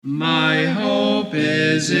My hope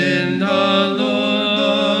is in the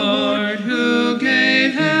Lord, who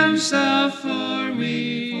gave himself for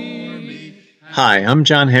me. Hi, I'm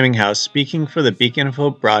John Hemminghouse, speaking for the Beacon of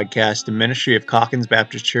Hope broadcast and ministry of Calkins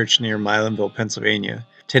Baptist Church near Milanville, Pennsylvania.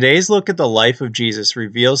 Today's look at the life of Jesus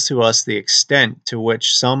reveals to us the extent to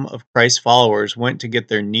which some of Christ's followers went to get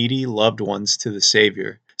their needy loved ones to the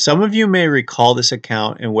Savior. Some of you may recall this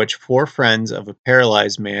account in which 4 friends of a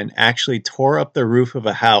paralyzed man actually tore up the roof of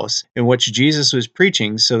a house in which Jesus was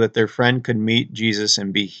preaching so that their friend could meet Jesus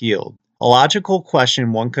and be healed. A logical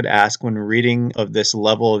question one could ask when reading of this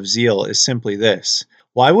level of zeal is simply this: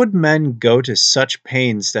 why would men go to such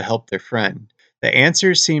pains to help their friend? The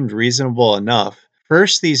answer seemed reasonable enough.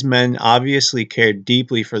 First, these men obviously cared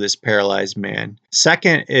deeply for this paralyzed man.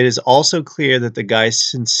 Second, it is also clear that the guys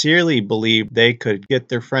sincerely believed they could get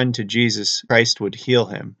their friend to Jesus, Christ would heal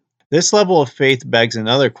him. This level of faith begs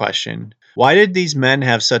another question. Why did these men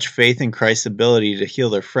have such faith in Christ's ability to heal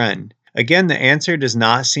their friend? Again, the answer does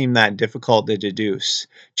not seem that difficult to deduce.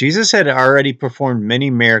 Jesus had already performed many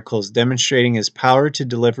miracles demonstrating his power to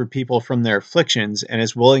deliver people from their afflictions and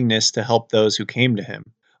his willingness to help those who came to him.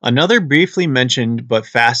 Another briefly mentioned but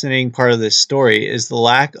fascinating part of this story is the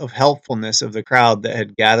lack of helpfulness of the crowd that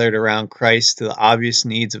had gathered around Christ to the obvious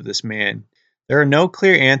needs of this man. There are no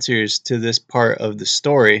clear answers to this part of the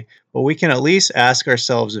story, but we can at least ask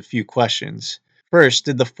ourselves a few questions. First,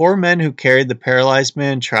 did the 4 men who carried the paralyzed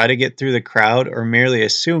man try to get through the crowd or merely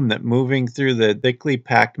assume that moving through the thickly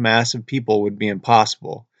packed mass of people would be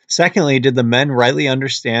impossible? Secondly, did the men rightly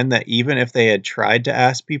understand that even if they had tried to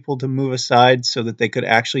ask people to move aside so that they could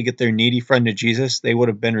actually get their needy friend to Jesus, they would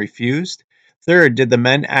have been refused? Third, did the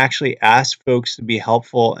men actually ask folks to be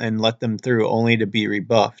helpful and let them through only to be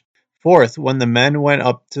rebuffed? Fourth, when the men went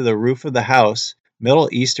up to the roof of the house, Middle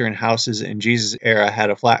Eastern houses in Jesus' era had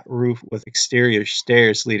a flat roof with exterior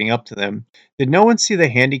stairs leading up to them. Did no one see the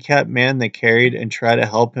handicapped man they carried and try to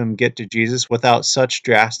help him get to Jesus without such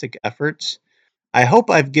drastic efforts? I hope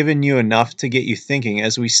I've given you enough to get you thinking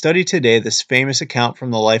as we study today this famous account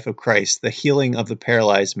from the life of Christ, the healing of the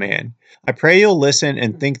paralyzed man. I pray you'll listen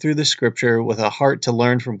and think through the scripture with a heart to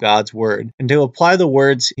learn from God's word and to apply the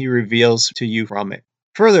words he reveals to you from it.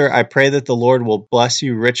 Further, I pray that the Lord will bless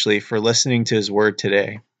you richly for listening to his word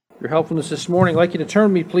today. Your helpfulness this morning. I'd like you to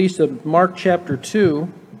turn with me, please, to Mark chapter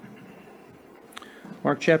 2.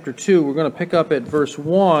 Mark chapter 2, we're going to pick up at verse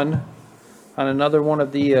 1 on another one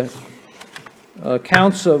of the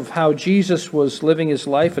accounts of how Jesus was living his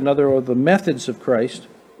life, another of the methods of Christ.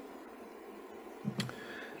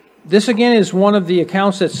 This, again, is one of the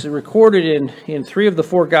accounts that's recorded in 3 of the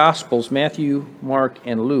 4 Gospels, Matthew, Mark,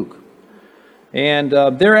 and Luke. And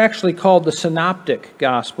they're actually called the Synoptic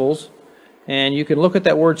Gospels. And you can look at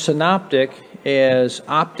that word synoptic as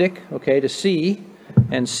optic, okay, to see,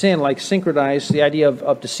 and sin, like synchronize, the idea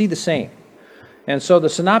of to see the same. And so the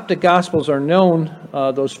Synoptic Gospels are known,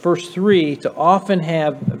 those first 3, to often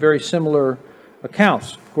have very similar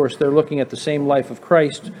accounts. Of course, they're looking at the same life of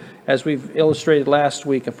Christ, as we've illustrated last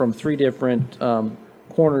week, from 3 different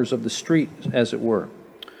corners of the street, as it were.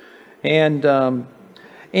 And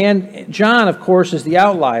John, of course, is the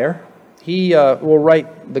outlier. He will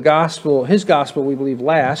write the gospel, his gospel, we believe,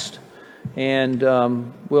 last, and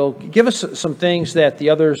will give us some things that the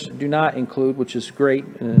others do not include, which is great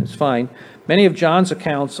and it's fine. Many of John's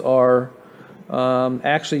accounts are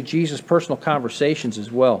actually Jesus' personal conversations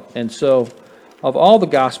as well. And so, of all the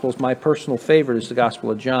gospels, my personal favorite is the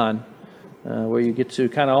Gospel of John, where you get to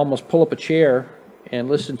kind of almost pull up a chair and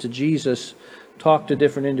listen to Jesus talk to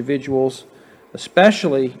different individuals,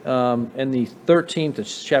 especially in the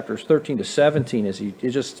chapters 13 to 17, as he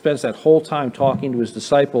just spends that whole time talking to his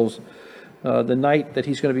disciples the night that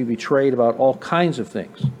he's going to be betrayed about all kinds of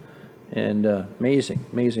things. And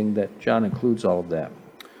amazing that John includes all of that.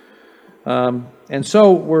 And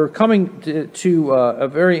so we're coming to a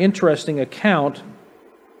very interesting account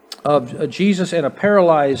of Jesus and a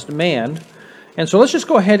paralyzed man. And so let's just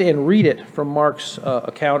go ahead and read it from Mark's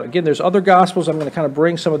account. Again, there's other Gospels. I'm going to kind of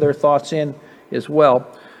bring some of their thoughts in as well.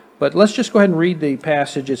 But let's just go ahead and read the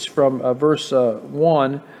passage. It's from verse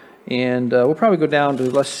 1, and we'll probably go down to,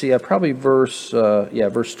 let's see, probably verse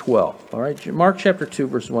 12. All right, Mark chapter 2,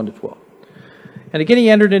 verses 1 to 12. And again he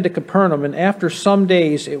entered into Capernaum, and after some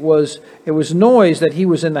days it was noise that he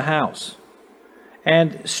was in the house.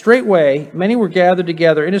 And straightway many were gathered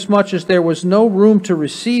together, inasmuch as there was no room to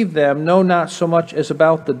receive them, no, not so much as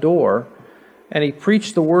about the door. And he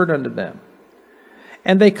preached the word unto them.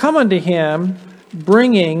 And they come unto him,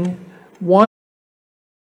 bringing one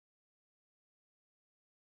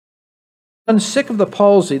sick of the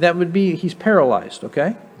palsy, that would be, he's paralyzed,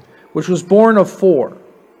 okay, which was born of 4.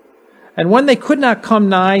 And when they could not come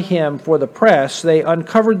nigh him for the press, they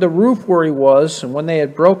uncovered the roof where he was, and when they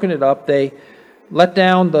had broken it up, they let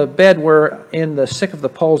down the bed wherein the sick of the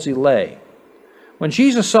palsy lay. When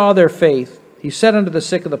Jesus saw their faith, he said unto the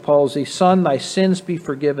sick of the palsy, Son, thy sins be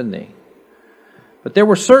forgiven thee. But there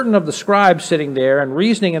were certain of the scribes sitting there, and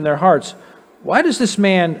reasoning in their hearts, Why does this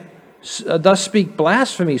man thus speak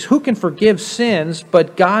blasphemies? Who can forgive sins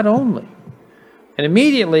but God only? And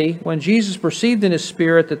immediately, when Jesus perceived in his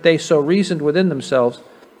spirit that they so reasoned within themselves,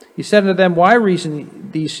 he said unto them, Why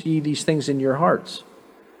reason ye these things in your hearts?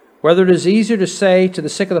 Whether it is easier to say to the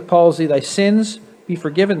sick of the palsy, Thy sins be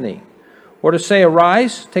forgiven thee, or to say,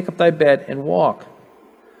 Arise, take up thy bed, and walk.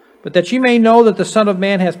 But that ye may know that the Son of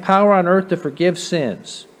Man hath power on earth to forgive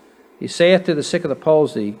sins, he saith to the sick of the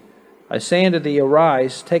palsy, I say unto thee,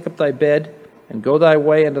 Arise, take up thy bed, and go thy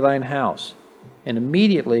way unto thine house. And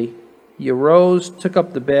immediately he arose, took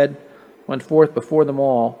up the bed, went forth before them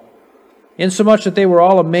all, insomuch that they were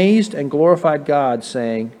all amazed and glorified God,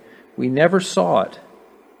 saying, We never saw it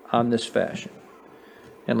on this fashion.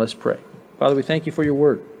 And let's pray. Father, we thank you for your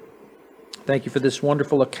word. Thank you for this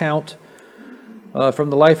wonderful account from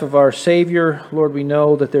the life of our Savior. Lord, we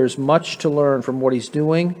know that there's much to learn from what he's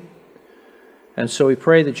doing. And so we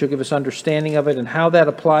pray that you'll give us understanding of it and how that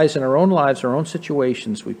applies in our own lives, our own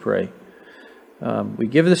situations, we pray. We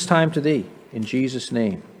give this time to thee. In Jesus'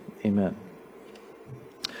 name, amen.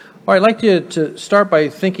 All right, I'd like to start by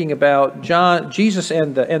thinking about Jesus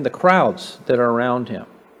and the crowds that are around him.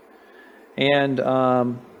 And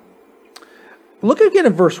look again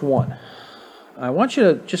at verse 1. I want you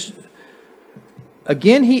to just,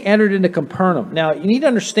 again, he entered into Capernaum. Now, you need to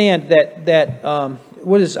understand that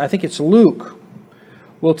I think it's Luke,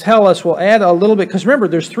 will tell us, we'll add a little bit, because remember,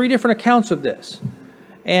 there's 3 different accounts of this.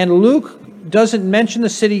 And Luke doesn't mention the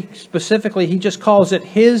city specifically, he just calls it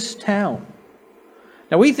his town.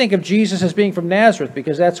 Now, we think of Jesus as being from Nazareth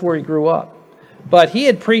because that's where he grew up. But he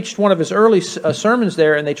had preached one of his early sermons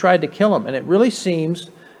there, and they tried to kill him. And it really seems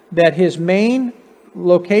that his main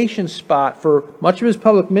location spot for much of his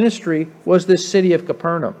public ministry was this city of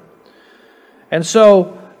Capernaum. And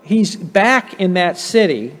so he's back in that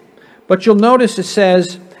city, but you'll notice it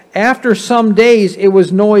says, after some days it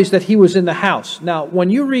was noised that he was in the house. Now, when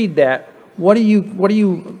you read that, what are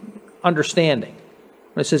you understanding?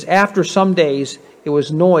 When it says, after some days it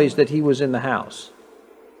was noised that he was in the house.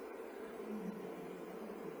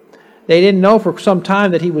 They didn't know for some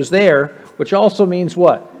time that he was there, which also means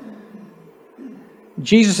what?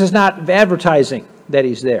 Jesus is not advertising that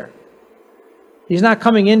he's there. He's not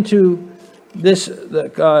coming into this,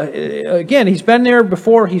 again, he's been there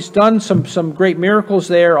before. He's done some great miracles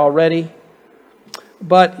there already.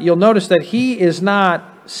 But you'll notice that he is not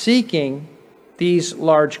seeking these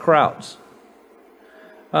large crowds.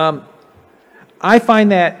 I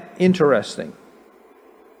find that interesting.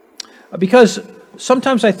 Because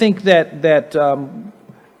sometimes I think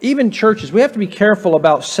that even churches, we have to be careful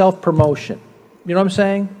about self-promotion. You know what I'm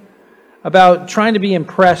saying? About trying to be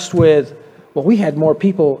impressed with, well, we had more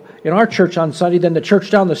people in our church on Sunday than the church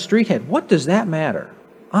down the street had. What does that matter,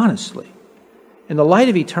 honestly, in the light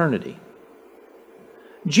of eternity?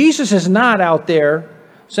 Jesus is not out there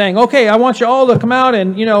saying, okay, I want you all to come out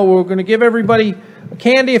and, we're going to give everybody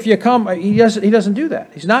candy if you come. He doesn't do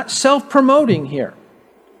that. He's not self-promoting here.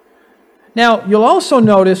 Now, you'll also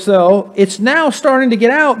notice, though, it's now starting to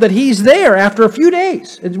get out that he's there after a few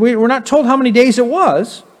days. We're not told how many days it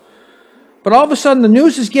was, but all of a sudden the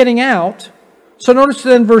news is getting out. So notice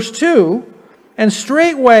then verse 2, and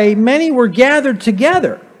straightway many were gathered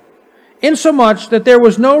together, insomuch that there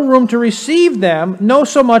was no room to receive them, no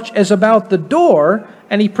so much as about the door,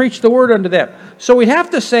 and he preached the word unto them. So we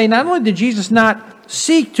have to say, not only did Jesus not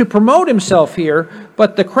seek to promote himself here,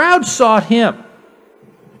 but the crowd sought him.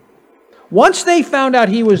 Once they found out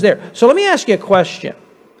he was there. So let me ask you a question.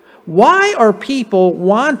 Why are people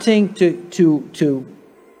wanting to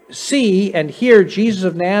see and hear Jesus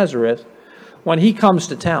of Nazareth when he comes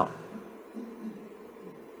to town?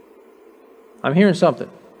 I'm hearing something.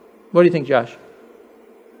 What do you think, Josh?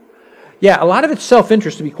 Yeah, a lot of it's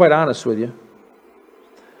self-interest, to be quite honest with you.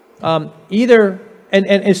 Either, and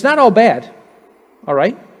it's not all bad, all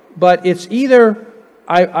right? But it's either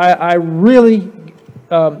I really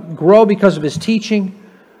grow because of his teaching.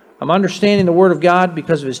 I'm understanding the Word of God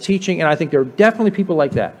because of his teaching, and I think there are definitely people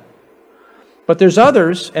like that. But there's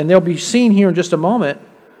others, and they'll be seen here in just a moment,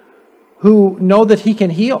 who know that he can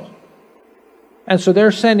heal. And so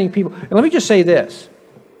they're sending people. And let me just say this,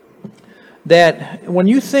 that when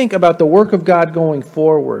you think about the work of God going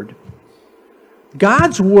forward,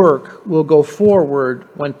 God's work will go forward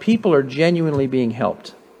when people are genuinely being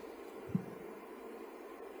helped.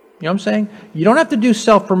 You know what I'm saying? You don't have to do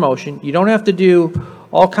self-promotion. You don't have to do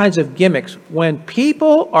all kinds of gimmicks. When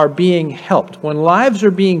people are being helped, when lives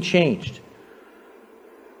are being changed,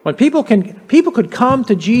 when people could come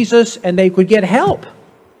to Jesus and they could get help.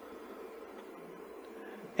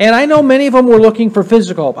 And I know many of them were looking for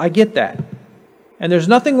physical help. I get that. And there's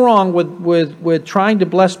nothing wrong with trying to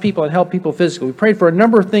bless people and help people physically. We prayed for a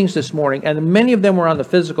number of things this morning, and many of them were on the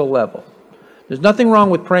physical level. There's nothing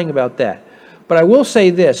wrong with praying about that. But I will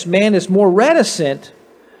say this, man is more reticent,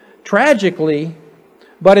 tragically,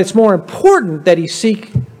 but it's more important that he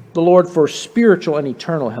seek the Lord for spiritual and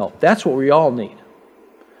eternal help. That's what we all need.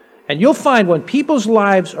 And you'll find when people's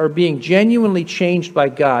lives are being genuinely changed by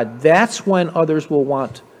God, that's when others will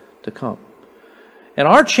want to come. And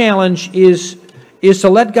our challenge is to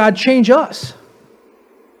let God change us.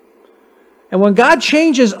 And when God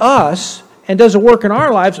changes us and does a work in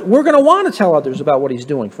our lives, we're going to want to tell others about what He's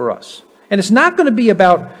doing for us. And it's not going to be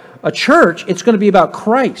about a church, it's going to be about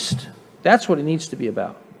Christ. That's what it needs to be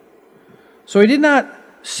about. So He did not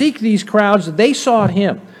seek these crowds, they sought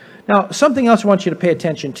Him. Now, something else I want you to pay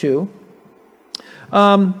attention to.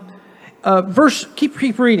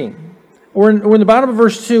 Keep reading. We're in the bottom of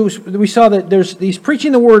verse 2. We saw that he's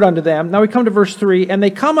preaching the word unto them. Now we come to verse 3. And they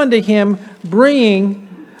come unto him, bringing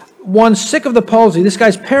one sick of the palsy. This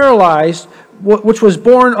guy's paralyzed, which was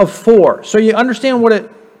born of 4. So you understand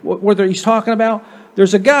what he's talking about?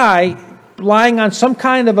 There's a guy lying on some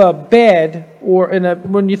kind of a bed, or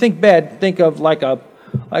when you think bed, think of like a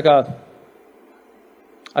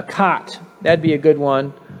cot. That'd be a good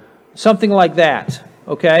one. Something like that.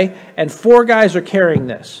 Okay? And 4 guys are carrying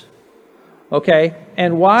this. Okay?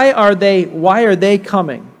 And why are they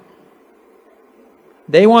coming?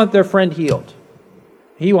 They want their friend healed.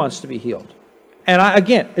 He wants to be healed. And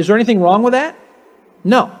again, is there anything wrong with that?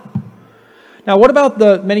 No. Now, what about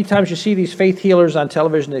the many times you see these faith healers on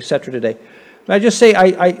television, etc. today? I just say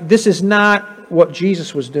this is not what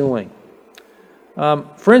Jesus was doing.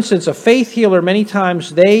 For instance, a faith healer, many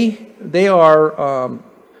times they're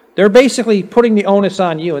basically putting the onus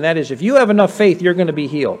on you, and that is, if you have enough faith, you're going to be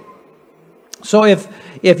healed. So if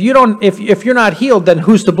you're not healed, then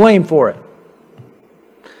who's to blame for it?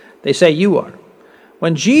 They say you are.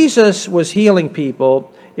 When Jesus was healing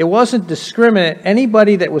people, it wasn't discriminate.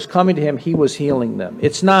 Anybody that was coming to him, he was healing them.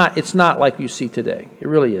 It's not like you see today. It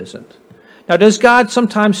really isn't. Now, does God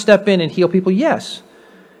sometimes step in and heal people? Yes.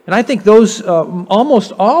 And I think those,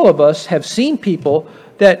 almost all of us have seen people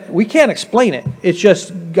that we can't explain it. It's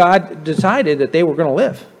just God decided that they were going to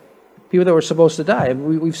live. People that were supposed to die.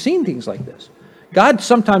 And we've seen things like this. God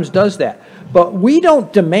sometimes does that. But we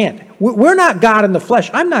don't demand. We're not God in the flesh.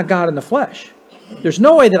 I'm not God in the flesh. There's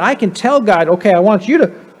no way that I can tell God, okay, I want you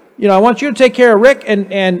to take care of Rick,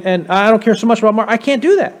 and I don't care so much about Mark. I can't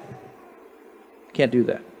do that. Can't do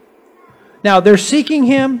that. Now, they're seeking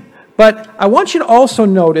him, but I want you to also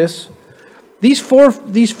notice these four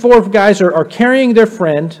guys are carrying their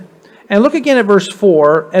friend. And look again at verse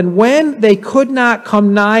 4. And when they could not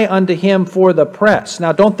come nigh unto him for the press.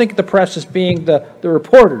 Now, don't think of the press as being the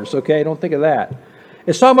reporters, okay? Don't think of that.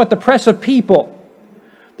 It's talking about the press of people.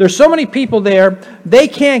 There's so many people there, they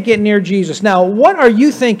can't get near Jesus. Now, what are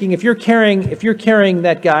you thinking if you're carrying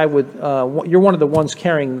that guy with, you're one of the ones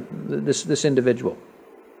carrying this individual?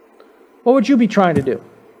 What would you be trying to do?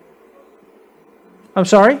 I'm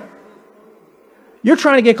sorry? You're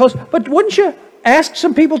trying to get close, but wouldn't you ask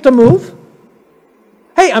some people to move?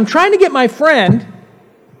 Hey, I'm trying to get my friend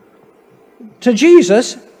to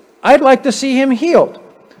Jesus. I'd like to see him healed.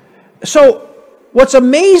 So, what's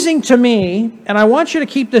amazing to me, and I want you to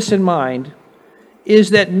keep this in mind, is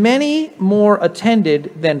that many more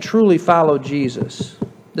attended than truly followed Jesus.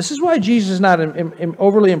 This is why Jesus is not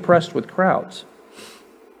overly impressed with crowds.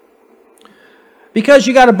 Because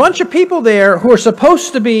you got a bunch of people there who are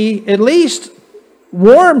supposed to be at least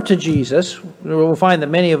warm to Jesus. We'll find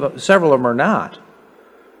that several of them are not.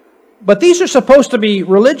 But these are supposed to be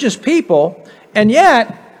religious people, and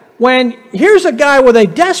yet, when here's a guy with a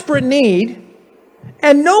desperate need,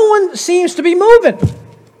 and no one seems to be moving.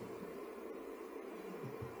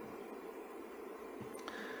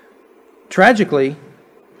 Tragically,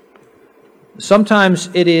 sometimes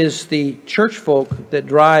it is the church folk that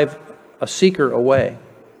drive a seeker away.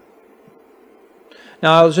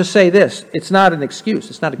 Now, I'll just say this. It's not an excuse.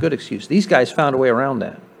 It's not a good excuse. These guys found a way around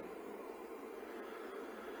that.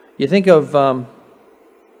 You think of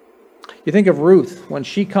Ruth when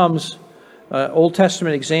she comes. Old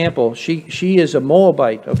Testament example. She is a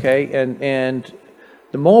Moabite, okay, and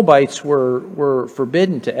the Moabites were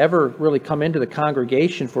forbidden to ever really come into the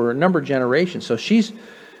congregation for a number of generations. So she's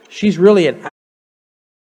really an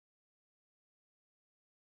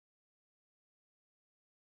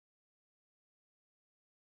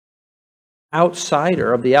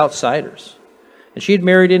outsider of the outsiders. And she had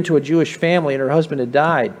married into a Jewish family, and her husband had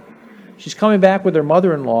died. She's coming back with her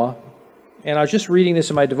mother-in-law, and I was just reading this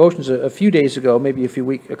in my devotions a few days ago, maybe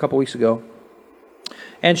a couple weeks ago.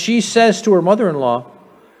 And she says to her mother-in-law,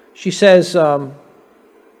 she says,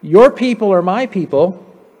 your people are my people,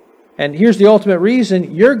 and here's the ultimate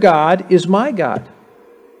reason, your God is my God.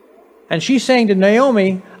 And she's saying to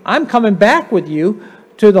Naomi, I'm coming back with you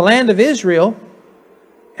to the land of Israel,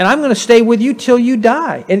 and I'm going to stay with you till you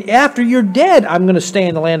die. And after you're dead, I'm going to stay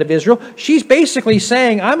in the land of Israel. She's basically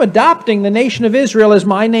saying, I'm adopting the nation of Israel as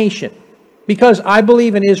my nation because I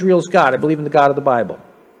believe in Israel's God. I believe in the God of the Bible.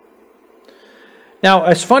 Now,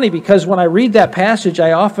 it's funny because when I read that passage,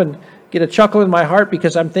 I often get a chuckle in my heart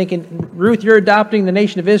because I'm thinking, Ruth, you're adopting the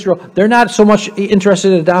nation of Israel. They're not so much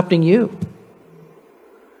interested in adopting you.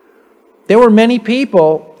 There were many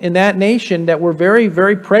people in that nation that were very,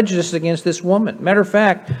 very prejudiced against this woman. Matter of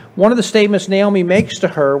fact, one of the statements Naomi makes to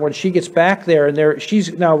her when she gets back there, and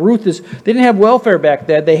Ruth they didn't have welfare back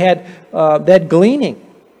then. They had gleaning,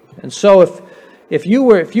 and so if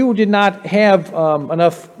you did not have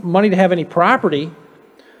enough money to have any property,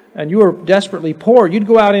 and you were desperately poor, you'd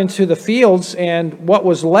go out into the fields, and what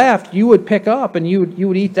was left you would pick up, and you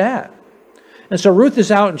would eat that. And so Ruth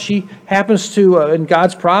is out, and she happens to, in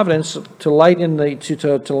God's providence, to land in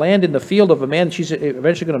the field of a man she's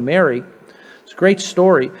eventually going to marry. It's a great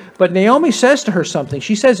story. But Naomi says to her something.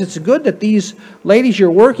 She says, it's good that these ladies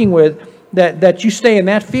you're working with, that you stay in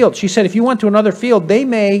that field. She said, if you went to another field, they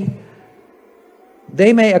may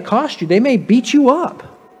accost you. They may beat you up.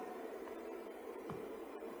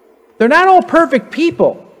 They're not all perfect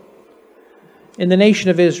people in the nation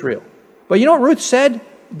of Israel. But you know what Ruth said?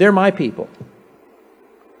 They're my people.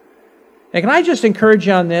 And can I just encourage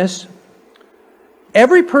you on this?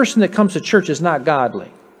 Every person that comes to church is not godly.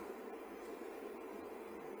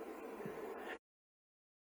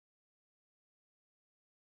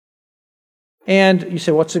 And you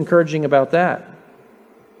say, what's encouraging about that?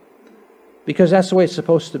 Because that's the way it's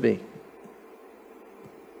supposed to be.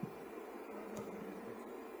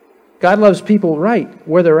 God loves people right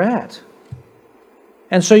where they're at.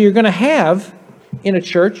 And so you're going to have, in a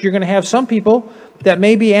church, you're going to have some people that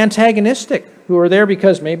may be antagonistic, who are there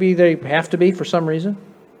because maybe they have to be for some reason.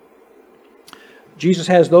 Jesus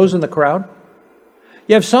has those in the crowd.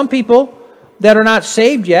 You have some people that are not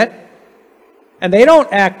saved yet, and they don't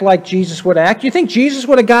act like Jesus would act. You think Jesus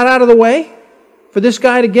would have got out of the way for this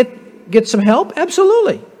guy to get some help?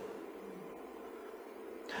 Absolutely.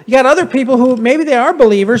 You got other people who maybe they are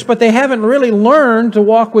believers, but they haven't really learned to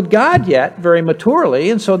walk with God yet very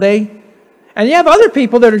maturely, and so and you have other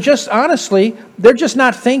people that are just, honestly, they're just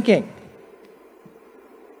not thinking.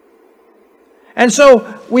 And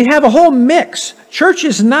so we have a whole mix. Church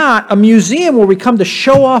is not a museum where we come to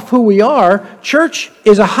show off who we are. Church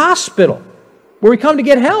is a hospital where we come to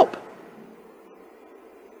get help.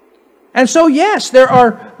 And so, yes, there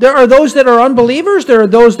are those that are unbelievers. There are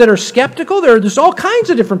those that are skeptical. There's all kinds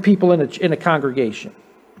of different people in a congregation.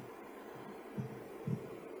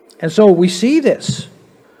 And so we see this.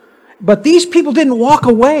 But these people didn't walk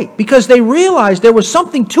away because they realized there was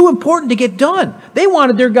something too important to get done. They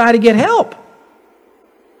wanted their guy to get help.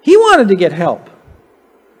 He wanted to get help.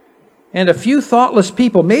 And a few thoughtless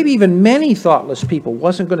people, maybe even many thoughtless people,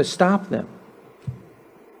 wasn't going to stop them.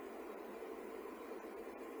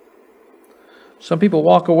 Some people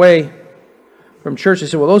walk away from church and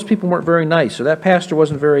say, well, those people weren't very nice, or that pastor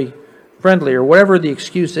wasn't very friendly, or whatever the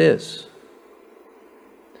excuse is.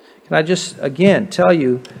 Can I just, again, tell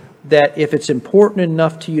you that if it's important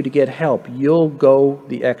enough to you to get help, you'll go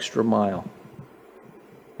the extra mile.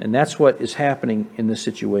 And that's what is happening in this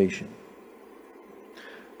situation.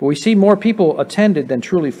 But we see more people attended than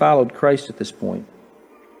truly followed Christ at this point.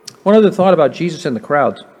 One other thought about Jesus and the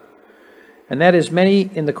crowds, and that is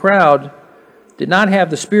many in the crowd did not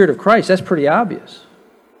have the Spirit of Christ. That's pretty obvious.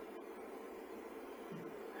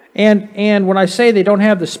 And when I say they don't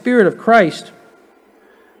have the Spirit of Christ,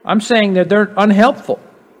 I'm saying that they're unhelpful.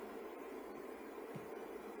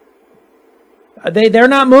 They're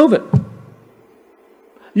not moving.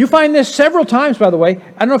 You find this several times, by the way.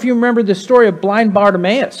 I don't know if you remember the story of blind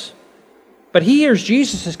Bartimaeus. But he hears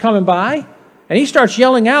Jesus is coming by, and he starts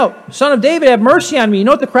yelling out, Son of David, have mercy on me. You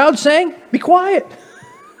know what the crowd's saying? Be quiet.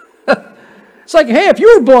 It's like, hey, if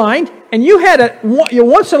you were blind, and you had a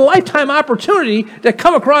once-in-a-lifetime opportunity to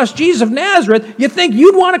come across Jesus of Nazareth, you think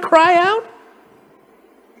you'd want to cry out?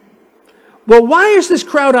 Well, why is this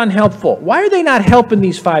crowd unhelpful? Why are they not helping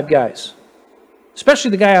these five guys?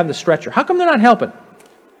 Especially the guy on the stretcher. How come they're not helping?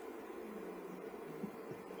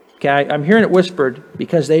 Okay, I'm hearing it whispered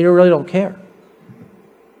because they really don't care.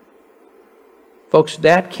 Folks,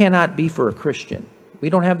 that cannot be for a Christian. We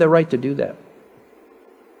don't have the right to do that.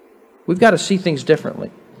 We've got to see things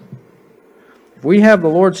differently. If we have the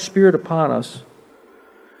Lord's Spirit upon us,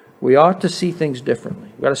 we ought to see things differently.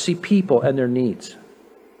 We've got to see people and their needs.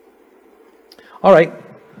 All right,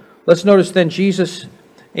 let's notice then Jesus,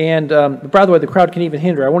 and by the way, the crowd can even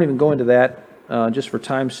hinder. I won't even go into that just for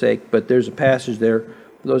time's sake, but there's a passage there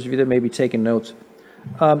for those of you that may be taking notes.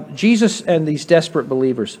 Jesus and these desperate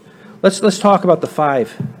believers. Let's talk about the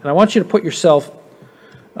five. And I want you to put yourself,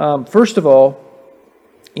 first of all,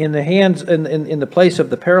 in the hands, in the place of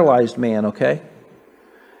the paralyzed man, okay?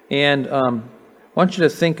 And I want you to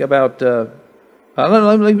think about,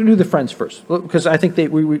 let me do the friends first, because I think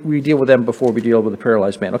we deal with them before we deal with the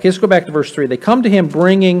paralyzed man. Okay, let's go back to verse 3. They come to him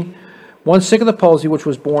bringing one sick of the palsy, which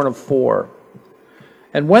was born of 4.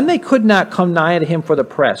 And when they could not come nigh to him for the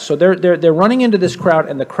press, so they're running into this crowd,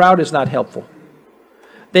 and the crowd is not helpful.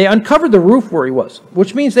 They uncovered the roof where he was,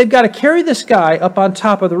 which means they've got to carry this guy up on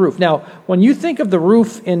top of the roof. Now, when you think of the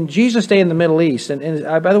roof in Jesus' day in the Middle East, and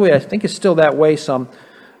by the way, I think it's still that way some,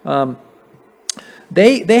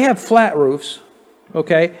 they have flat roofs,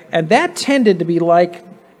 okay? And that tended to be like,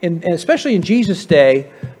 and especially in Jesus' day,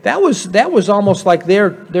 that was almost like their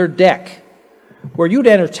deck, where you'd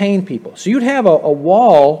entertain people. So you'd have a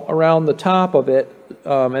wall around the top of it,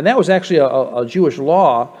 and that was actually a Jewish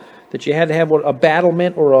law, that you had to have a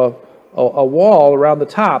battlement or a wall around the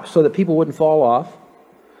top so that people wouldn't fall off.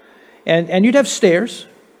 And you'd have stairs.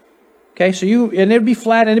 Okay, so and it'd be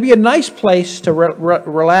flat, and it'd be a nice place to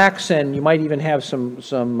relax, and you might even have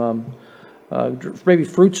some maybe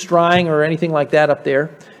fruits drying or anything like that up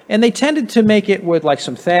there. And they tended to make it with like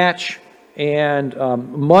some thatch and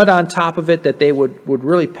mud on top of it that they would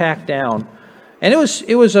really pack down. And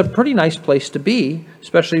it was a pretty nice place to be,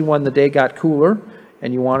 especially when the day got cooler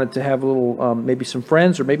and you wanted to have a little, maybe some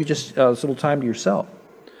friends, or maybe just a little time to yourself.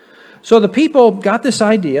 So the people got this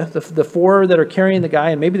idea, the 4 that are carrying the guy,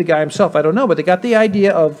 and maybe the guy himself, I don't know, but they got the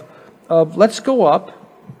idea of let's go up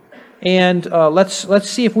and let's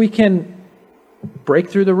see if we can break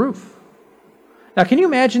through the roof. Now, can you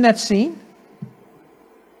imagine that scene?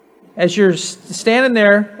 As you're standing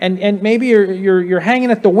there, and maybe you're hanging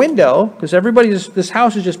at the window, because this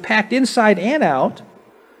house is just packed inside and out,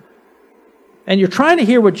 and you're trying to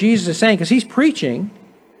hear what Jesus is saying because he's preaching,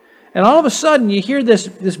 and all of a sudden you hear this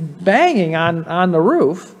banging on the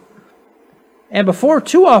roof, and before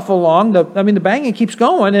too awful long, the banging keeps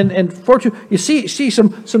going, and you see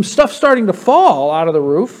some stuff starting to fall out of the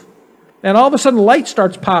roof, and all of a sudden light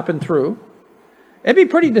starts popping through. It'd be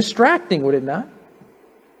pretty distracting, would it not?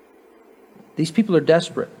 These people are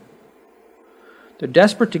desperate. They're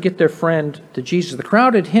desperate to get their friend to Jesus. The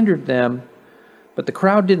crowd had hindered them, but the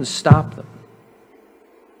crowd didn't stop them.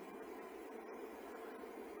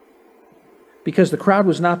 Because the crowd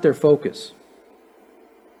was not their focus.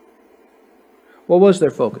 What was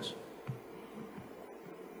their focus?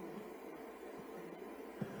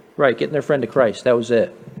 Right, getting their friend to Christ. That was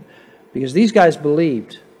it. Because these guys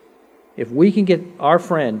believed, if we can get our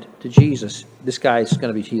friend to Jesus, this guy's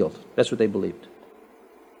going to be healed. That's what they believed.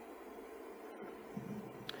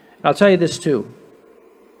 And I'll tell you this too,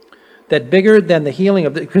 that bigger than the healing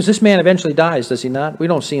of because this man eventually dies, does he not? We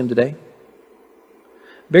don't see him today.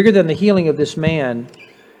 Bigger than the healing of this man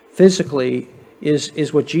physically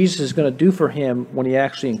is what Jesus is going to do for him when he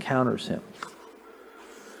actually encounters him.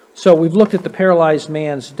 So we've looked at the paralyzed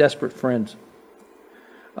man's desperate friends.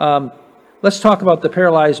 Let's talk about the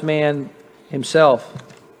paralyzed man himself.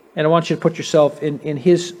 And I want you to put yourself in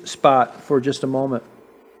his spot for just a moment.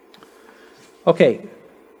 Okay,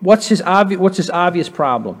 what's his obvious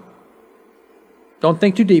problem? Don't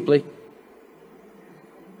think too deeply.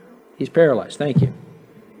 He's paralyzed. Thank you.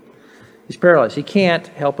 He's paralyzed. He can't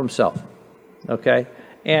help himself. Okay?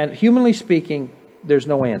 And humanly speaking, there's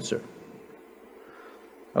no answer.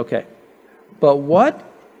 Okay. But what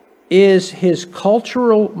is his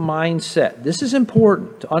cultural mindset? This is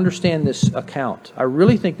important to understand this account. I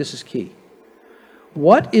really think this is key.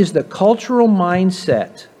 What is the cultural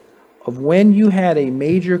mindset of when you had a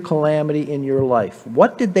major calamity in your life?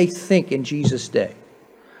 What did they think in Jesus' day?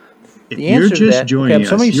 If you're just joining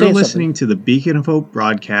us, you're listening to the Beacon of Hope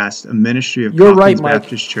broadcast, a ministry of Calkins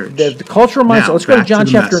Baptist Church. The cultural mindset, let's go to John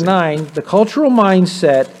chapter 9. The cultural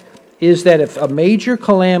mindset is that if a major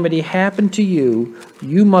calamity happened to you,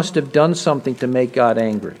 you must have done something to make God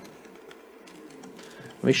angry.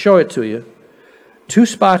 Let me show it to you. 2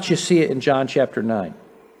 spots you see it in John chapter 9.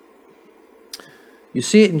 You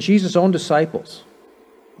see it in Jesus' own disciples.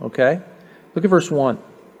 Okay? Look at verse 1.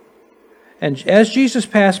 And as Jesus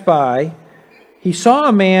passed by, he saw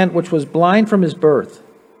a man which was blind from his birth.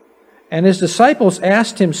 And his disciples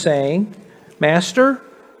asked him, saying, Master,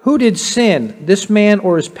 who did sin, this man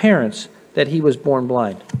or his parents, that he was born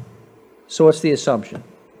blind? So what's the assumption?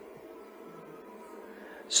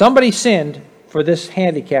 Somebody sinned for this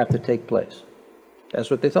handicap to take place. That's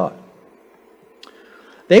what they thought.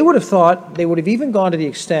 They would have even gone to the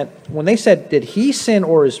extent, when they said, did he sin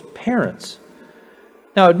or his parents?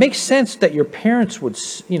 Now, it makes sense that your parents would,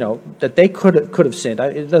 that they could have sinned.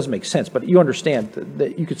 It doesn't make sense, but you understand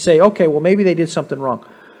that you could say, okay, well, maybe they did something wrong.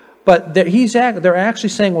 But they're actually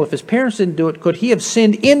saying, well, if his parents didn't do it, could he have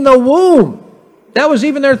sinned in the womb? That was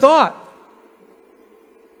even their thought,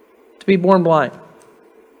 to be born blind.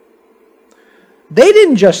 They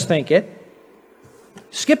didn't just think it.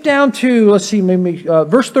 Skip down to,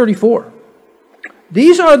 verse 34.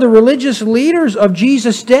 These are the religious leaders of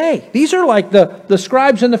Jesus' day. These are like the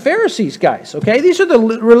scribes and the Pharisees guys, okay? These are the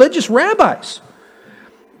religious rabbis.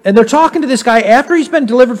 And they're talking to this guy after he's been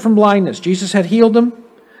delivered from blindness. Jesus had healed him.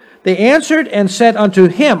 They answered and said unto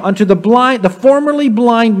him, unto the formerly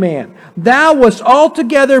blind man, Thou wast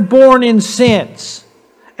altogether born in sins,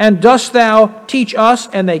 and dost thou teach us?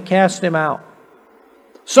 And they cast him out.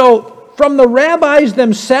 So, from the rabbis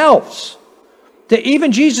themselves, to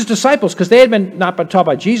even Jesus' disciples, because they had not been taught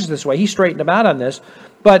by Jesus this way, he straightened them out on this,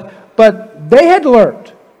 but they had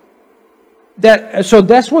learned that, so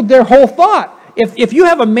that's what their whole thought. If you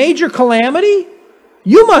have a major calamity,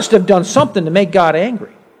 you must have done something to make God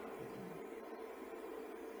angry.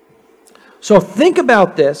 So think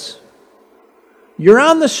about this. You're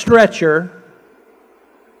on the stretcher.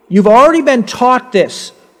 You've already been taught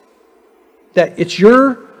this, that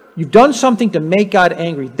you've done something to make God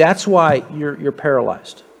angry. That's why you're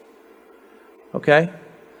paralyzed. Okay?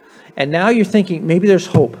 And now you're thinking, maybe there's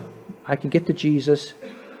hope. I can get to Jesus.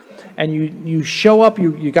 And you show up,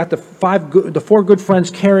 you got the four good friends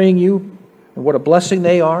carrying you, and what a blessing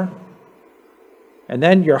they are. And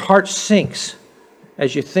then your heart sinks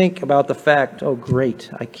as you think about the fact, oh great,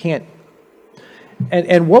 I can't.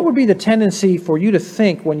 And what would be the tendency for you to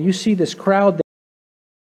think when you see this crowd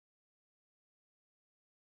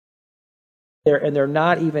there and they're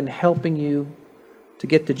not even helping you to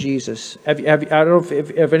get to Jesus? I don't know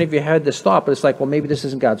if any of you had this thought, but it's like, well, maybe this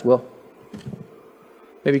isn't God's will.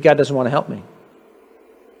 Maybe God doesn't want to help me.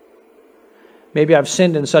 Maybe I've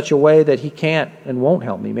sinned in such a way that he can't and won't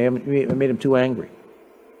help me. Maybe I made him too angry.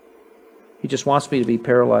 He just wants me to be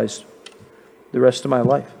paralyzed the rest of my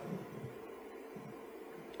life.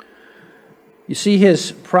 You see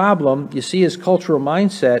his problem, you see his cultural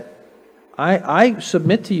mindset. I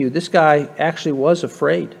submit to you, this guy actually was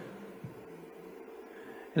afraid.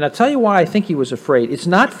 And I'll tell you why I think he was afraid. It's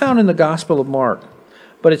not found in the Gospel of Mark,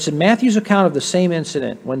 but it's in Matthew's account of the same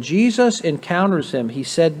incident. When Jesus encounters him, he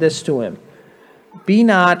said this to him, Be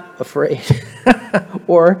not afraid,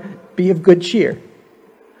 or be of good cheer.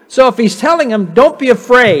 So if he's telling him, don't be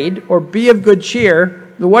afraid, or be of good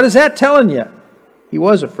cheer, what is that telling you? He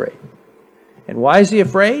was afraid. And why is he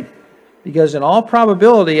afraid? Because in all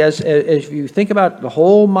probability, as you think about the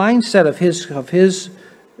whole mindset of his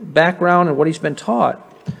background and what he's been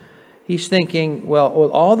taught, he's thinking, well,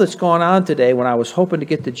 with all that's going on today, when I was hoping to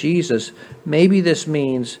get to Jesus, maybe this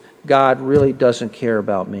means God really doesn't care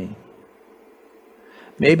about me.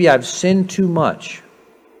 Maybe I've sinned too much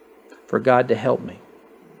for God to help me.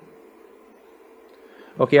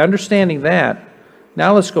 Okay, understanding that,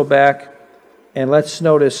 now let's go back and let's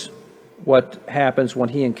notice what happens when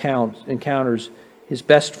he encounters his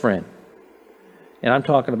best friend. And I'm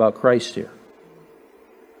talking about Christ here.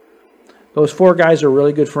 Those four guys are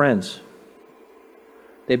really good friends.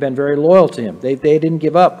 They've been very loyal to him. They didn't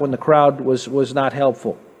give up when the crowd was not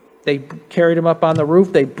helpful. They carried him up on the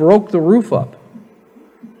roof. They broke the roof up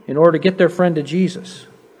in order to get their friend to Jesus.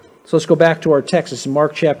 So let's go back to our text. This is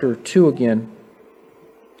Mark chapter 2 again.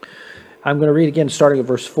 I'm going to read again starting at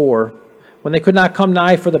verse 4. When they could not come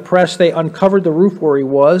nigh for the press, they uncovered the roof where he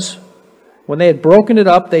was. When they had broken it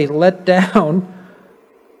up, they let down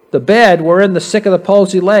the bed wherein the sick of the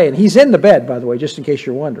palsy lay. And he's in the bed, by the way, just in case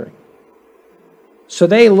you're wondering. So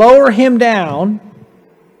they lower him down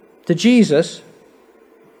to Jesus.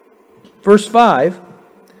 Verse 5.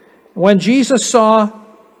 When Jesus saw,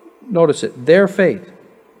 notice it, their faith,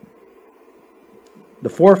 the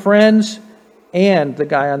four friends and the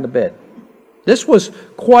guy on the bed. This was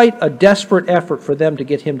quite a desperate effort for them to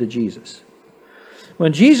get him to Jesus.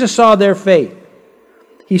 When Jesus saw their faith,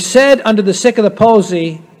 he said unto the sick of the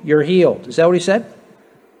palsy, You're healed. Is that what he said?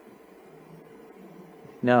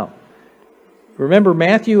 No. Remember,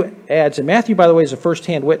 Matthew adds, and Matthew, by the way, is a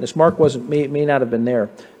first-hand witness. Mark may not have been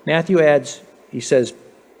there. Matthew adds, he says,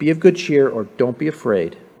 Be of good cheer, or don't be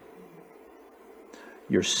afraid.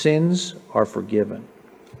 Your sins are forgiven.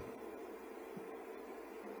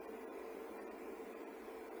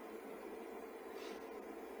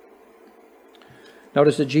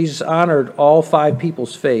 Notice that Jesus honored all 5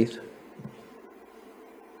 people's faith.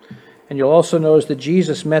 And you'll also notice that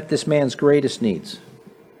Jesus met this man's greatest needs.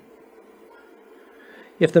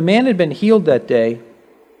 If the man had been healed that day,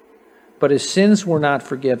 but his sins were not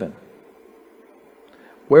forgiven,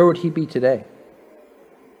 where would he be today?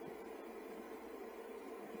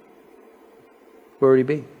 Where would he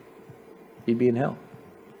be? He'd be in hell.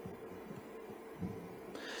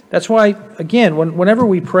 That's why, again, whenever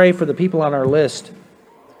we pray for the people on our list,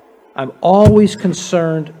 I'm always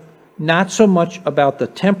concerned not so much about the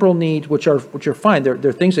temporal needs, which are fine.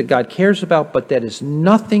 They're things that God cares about, but that is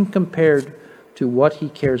nothing compared to what He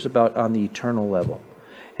cares about on the eternal level.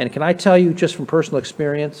 And can I tell you, just from personal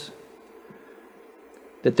experience,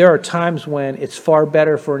 that there are times when it's far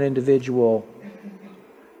better for an individual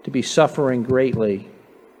to be suffering greatly,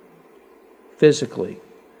 physically,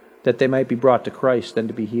 that they might be brought to Christ than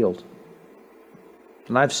to be healed.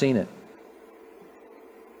 And I've seen it.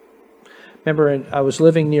 Remember, I was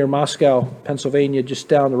living near Moscow, Pennsylvania, just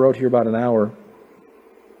down the road here about an hour.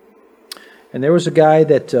 And there was a guy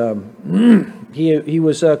that he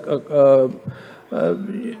was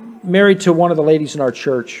married to one of the ladies in our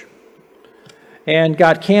church and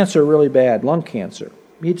got cancer really bad, lung cancer.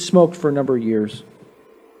 He'd smoked for a number of years.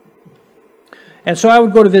 And so I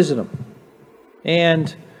would go to visit him.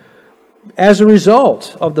 And as a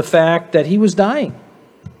result of the fact that he was dying,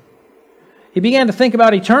 he began to think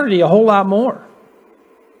about eternity a whole lot more.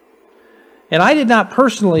 And I did not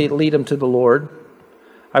personally lead him to the Lord.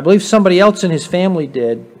 I believe somebody else in his family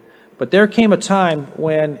did. But there came a time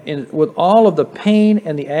when, with all of the pain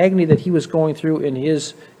and the agony that he was going through in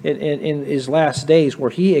his last days, where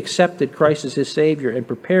he accepted Christ as his Savior and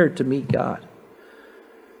prepared to meet God.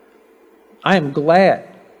 I am glad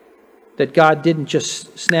that God didn't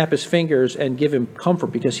just snap His fingers and give him comfort,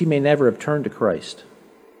 because he may never have turned to Christ.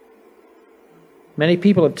 Many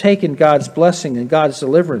people have taken God's blessing and God's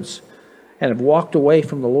deliverance and have walked away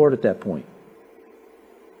from the Lord at that point.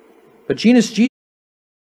 But Jesus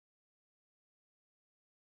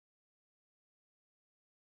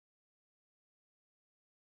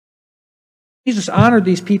honored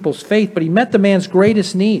these people's faith, but He met the man's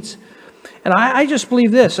greatest needs. And I just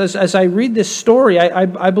believe this. As I read this story,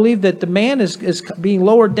 I believe that the man is being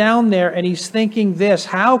lowered down there, and he's thinking this: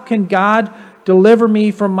 how can God deliver me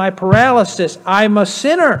from my paralysis? I'm a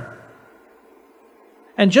sinner.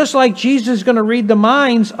 And just like Jesus is going to read the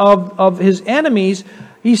minds of His enemies,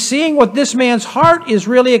 He's seeing what this man's heart is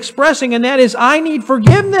really expressing, and that is, I need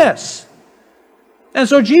forgiveness. And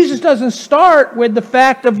so Jesus doesn't start with the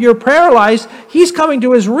fact of you're paralyzed. He's coming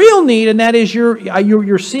to his real need, and that is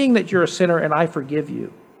you're seeing that you're a sinner, and I forgive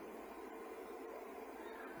you.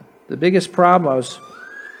 The biggest problem, I was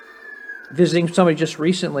visiting somebody just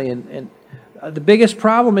recently, and the biggest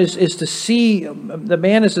problem is to see the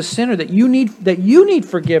man as a sinner, that you need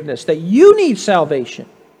forgiveness, that you need salvation.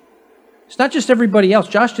 It's not just everybody else.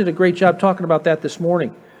 Josh did a great job talking about that this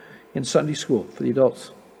morning in Sunday school for the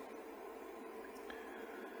adults.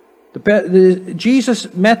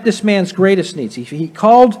 Jesus met this man's greatest needs. He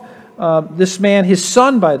called this man his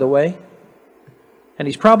son, by the way, and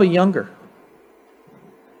he's probably younger.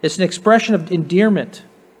 It's an expression of endearment.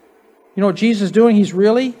 You know what Jesus is doing?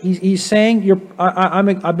 He's saying,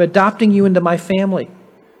 I'm adopting you into my family.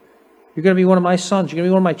 You're going to be one of my sons. You're going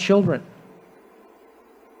to be one of my children.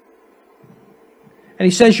 And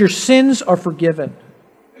He says, your sins are forgiven.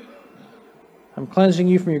 I'm cleansing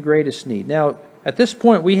you from your greatest need. Now, at this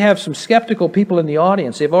point, we have some skeptical people in the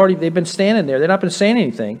audience. They've been standing there. They're not been saying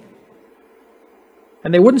anything.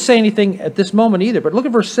 And they wouldn't say anything at this moment either. But look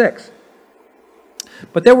at verse 6.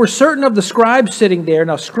 But there were certain of the scribes sitting there.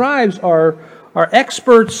 Now, scribes are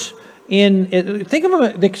experts in, think of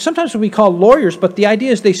them, they sometimes we call lawyers, but the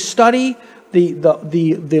idea is they study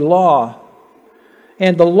the law.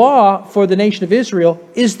 And the law for the nation of Israel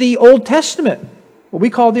is the Old Testament, what we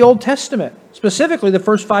call the Old Testament, specifically the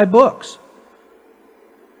first 5 books.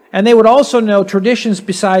 And they would also know traditions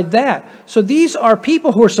beside that. So these are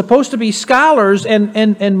people who are supposed to be scholars,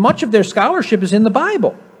 and much of their scholarship is in the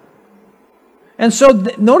Bible. And so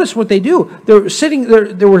notice what they do. They're sitting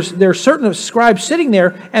there are certain scribes sitting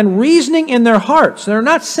there and reasoning in their hearts. They're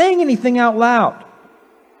not saying anything out loud.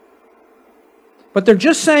 But they're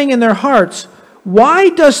just saying in their hearts, why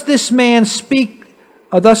does this man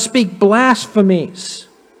thus speak blasphemies?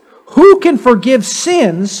 Who can forgive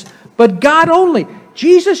sins but God only?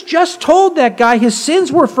 Jesus just told that guy his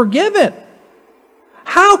sins were forgiven.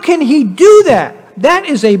 How can he do that? That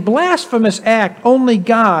is a blasphemous act. Only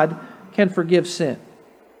God can forgive sin.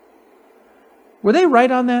 Were they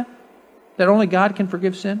right on that? That only God can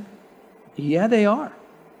forgive sin? Yeah, they are.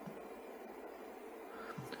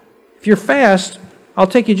 If you're fast, I'll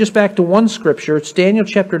take you just back to one scripture. It's Daniel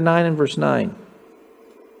chapter 9 and verse 9.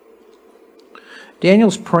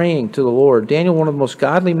 Daniel's praying to the Lord. Daniel, one of the most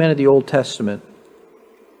godly men of the Old Testament.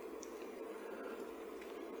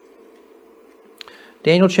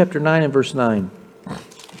 Daniel chapter 9 and verse 9.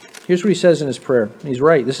 Here's what he says in his prayer. He's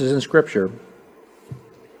right. This is in Scripture.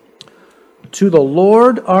 To the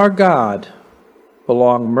Lord our God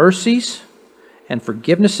belong mercies and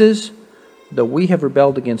forgivenesses, though we have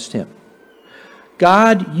rebelled against him.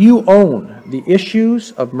 God, you own the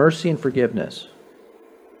issues of mercy and forgiveness.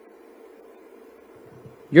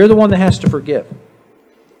 You're the one that has to forgive.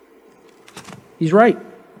 He's right.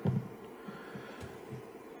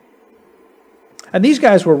 And these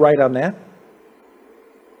guys were right on that.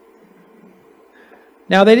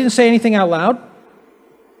 Now, they didn't say anything out loud,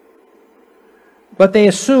 but they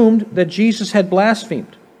assumed that Jesus had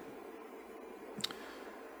blasphemed.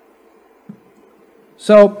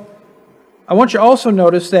 So, I want you to also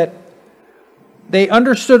notice that they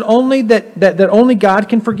understood only that only God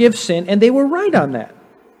can forgive sin, and they were right on that.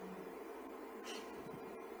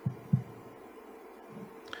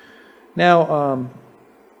 Now,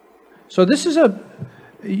 so this is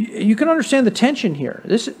you can understand the tension here.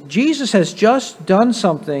 Jesus has just done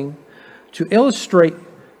something to illustrate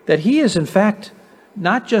that he is in fact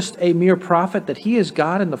not just a mere prophet, that he is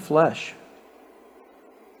God in the flesh.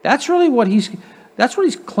 That's really what he's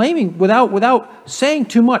claiming without saying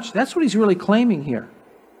too much. That's what he's really claiming here.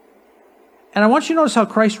 And I want you to notice how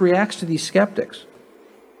Christ reacts to these skeptics.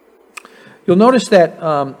 You'll notice that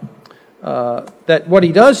that what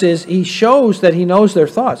he does is he shows that he knows their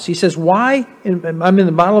thoughts. He says, why, I'm in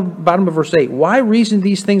the bottom of verse 8, why reason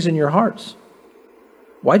these things in your hearts?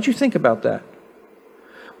 Why'd you think about that?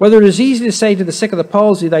 Whether it is easy to say to the sick of the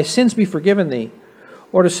palsy, thy sins be forgiven thee,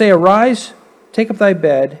 or to say, arise, take up thy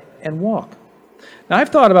bed, and walk. Now, I've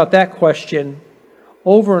thought about that question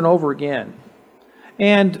over and over again.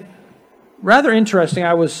 And rather interesting,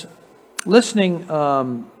 I was listening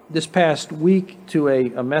this past week to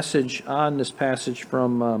a message on this passage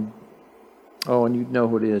from, and you know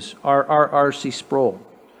who it is, R.C. Sproul,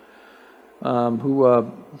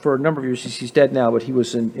 who for a number of years, he's dead now, but he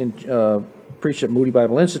was preached at Moody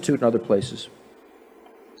Bible Institute and other places.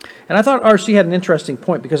 And I thought R.C. had an interesting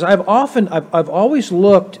point, because I've always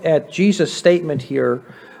looked at Jesus' statement here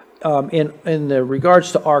in the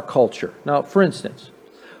regards to our culture. Now, for instance,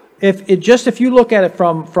 if you look at it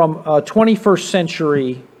from a 21st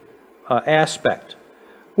century aspect,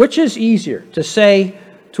 which is easier, to say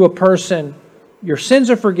to a person, your sins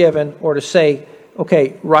are forgiven, or to say,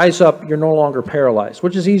 okay, rise up, you're no longer paralyzed?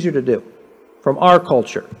 Which is easier to do from our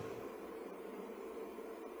culture?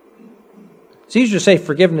 It's easier to say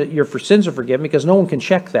your sins are forgiven, because no one can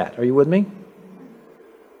check that. Are you with me?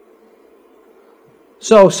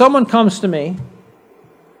 So someone comes to me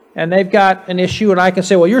and they've got an issue, and I can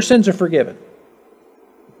say, well, your sins are forgiven.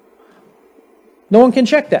 No one can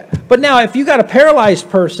check that. But now, if you got a paralyzed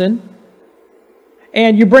person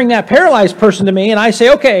and you bring that paralyzed person to me and I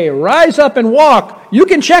say, okay, rise up and walk, you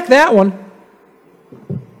can check that one.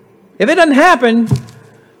 If it doesn't happen,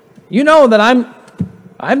 you know that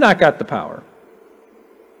I've not got the power.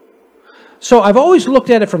 So I've always looked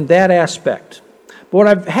at it from that aspect. But what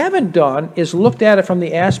I haven't done is looked at it from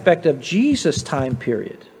the aspect of Jesus' time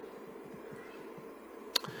period.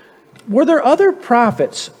 Were there other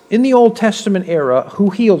prophets in the Old Testament era who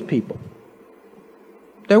healed people?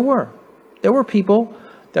 There were. There were people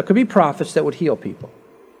that could be prophets that would heal people.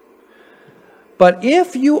 But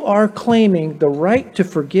if you are claiming the right to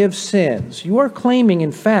forgive sins, you are claiming,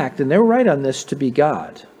 in fact, and they're right on this, to be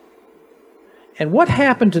God. And what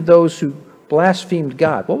happened to those who blasphemed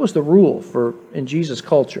God? What was the rule in Jesus'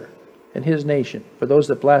 culture and his nation for those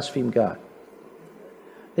that blasphemed God?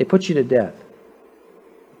 They put you to death.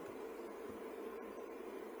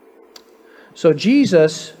 So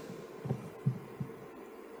Jesus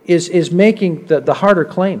is making the harder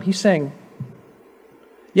claim. He's saying,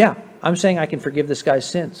 yeah, I'm saying I can forgive this guy's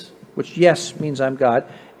sins, which, yes, means I'm God.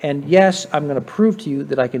 And yes, I'm going to prove to you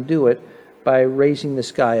that I can do it by raising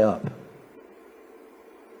this guy up.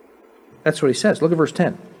 That's what he says. Look at verse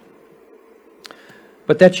 10.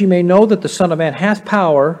 But that you may know that the Son of Man hath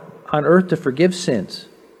power on earth to forgive sins.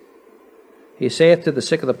 He saith to the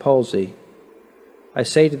sick of the palsy, I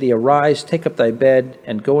say to thee, arise, take up thy bed,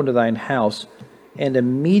 and go into thine house. And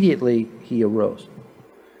immediately he arose.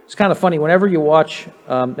 It's kind of funny, whenever you watch,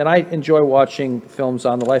 and I enjoy watching films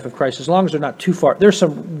on the life of Christ, as long as they're not too far. There's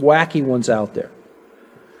some wacky ones out there.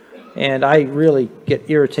 And I really get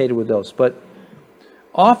irritated with those. But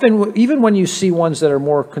often, even when you see ones that are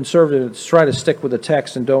more conservative, try to stick with the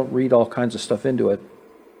text and don't read all kinds of stuff into it.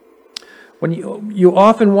 When you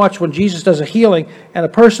often watch when Jesus does a healing, and a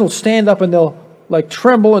person will stand up and they'll like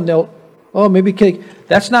tremble and they'll, oh, maybe kick.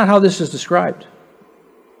 That's not how this is described.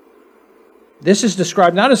 This is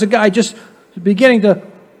described not as a guy just beginning to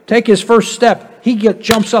take his first step. He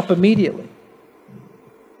jumps up immediately.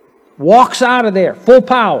 Walks out of there, full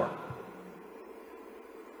power.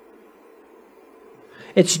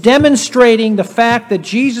 It's demonstrating the fact that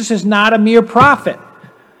Jesus is not a mere prophet.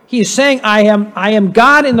 He is saying, I am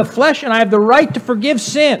God in the flesh, and I have the right to forgive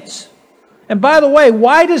sins. And by the way,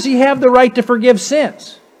 why does he have the right to forgive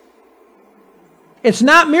sins? It's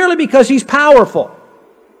not merely because he's powerful.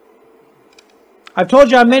 I've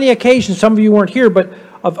told you on many occasions, some of you weren't here, but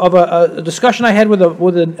of a discussion I had with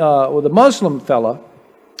a Muslim fella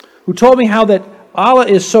who told me how that Allah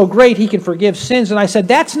is so great he can forgive sins, and I said,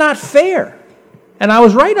 that's not fair. And I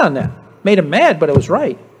was right on that. Made him mad, but I was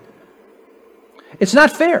right. It's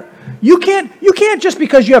not fair. You can't just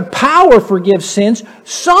because you have power forgive sins.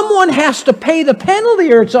 Someone has to pay the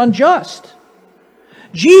penalty or it's unjust.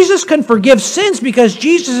 Jesus can forgive sins because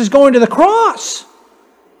Jesus is going to the cross.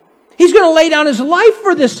 He's going to lay down his life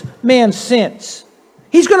for this man's sins.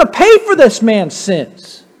 He's going to pay for this man's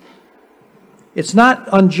sins. It's not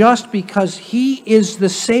unjust because he is the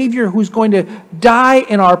Savior who's going to die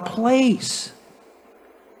in our place.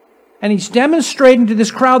 And he's demonstrating to this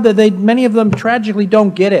crowd that many of them tragically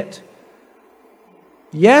don't get it.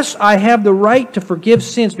 Yes, I have the right to forgive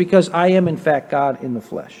sins because I am in fact God in the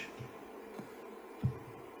flesh.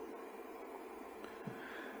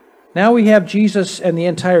 Now we have Jesus and the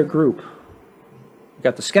entire group. We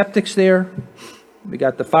got the skeptics there. We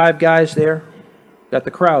got the 5 guys there. We got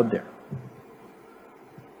the crowd there.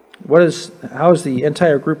 How is the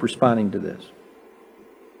entire group responding to this?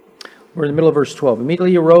 We're in the middle of verse 12.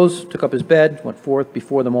 Immediately he arose, took up his bed, went forth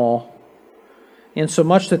before them all,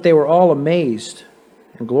 insomuch that they were all amazed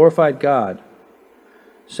and glorified God,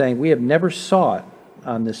 saying, we have never saw it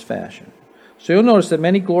on this fashion. So you'll notice that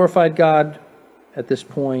many glorified God at this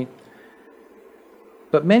point,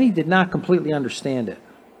 but many did not completely understand it.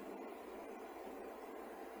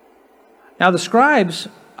 Now the scribes,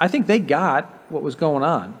 I think they got what was going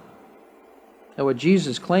on and what Jesus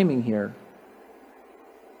is claiming here,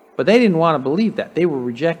 but they didn't want to believe that. They were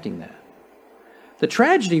rejecting that. The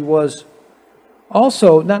tragedy was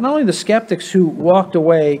also not only the skeptics who walked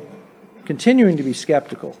away continuing to be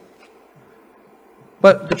skeptical,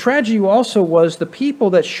 but the tragedy also was the people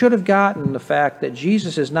that should have gotten the fact that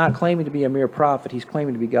Jesus is not claiming to be a mere prophet. He's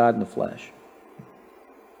claiming to be God in the flesh.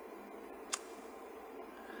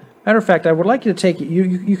 Matter of fact, I would like you to take it.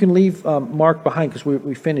 You can leave Mark behind because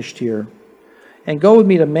we finished here. And go with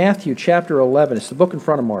me to Matthew chapter 11. It's the book in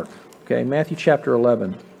front of Mark. Okay, Matthew chapter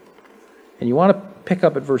 11. And you want to pick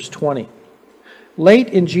up at verse 20. Late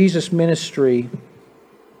in Jesus' ministry,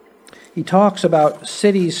 he talks about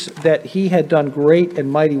cities that he had done great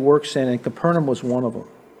and mighty works in, and Capernaum was one of them.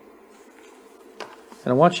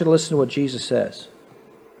 And I want you to listen to what Jesus says.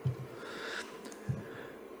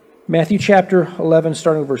 Matthew chapter 11,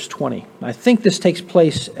 starting with verse 20. I think this takes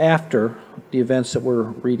place after the events that we're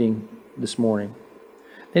reading this morning.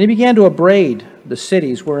 Then he began to upbraid the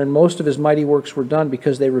cities wherein most of his mighty works were done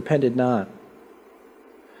because they repented not.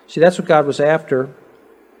 See, that's what God was after.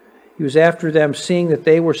 He was after them, seeing that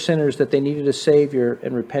they were sinners, that they needed a Savior,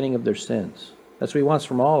 and repenting of their sins. That's what he wants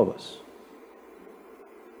from all of us.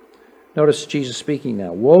 Notice Jesus speaking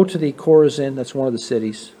now. Woe to thee, Chorazin, that's one of the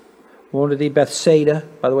cities. Woe to thee, Bethsaida.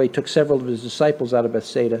 By the way, he took several of his disciples out of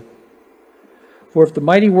Bethsaida. For if the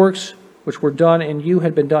mighty works which were done in you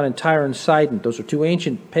had been done in Tyre and Sidon, those are 2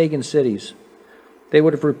 ancient pagan cities, they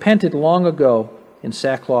would have repented long ago in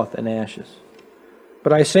sackcloth and ashes.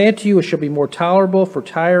 But I say unto you, it shall be more tolerable for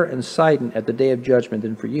Tyre and Sidon at the day of judgment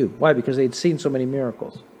than for you. Why? Because they had seen so many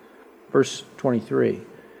miracles. Verse 23.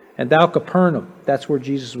 And thou, Capernaum, that's where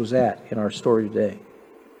Jesus was at in our story today,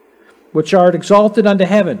 which art exalted unto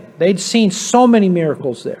heaven. They'd seen so many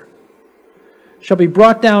miracles there. Shall be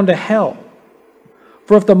brought down to hell.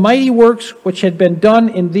 For if the mighty works which had been done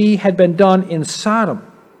in thee had been done in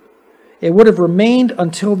Sodom, it would have remained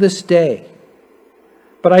until this day.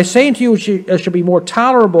 But I say unto you, it shall be more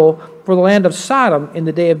tolerable for the land of Sodom in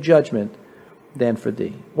the day of judgment than for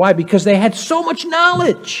thee. Why? Because they had so much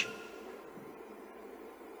knowledge.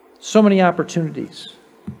 So many opportunities.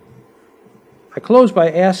 I close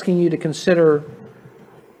by asking you to consider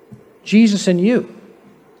Jesus and you.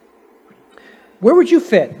 Where would you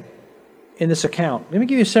fit in this account? Let me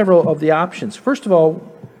give you several of the options. First of all,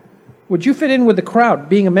 would you fit in with the crowd,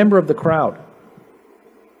 being a member of the crowd?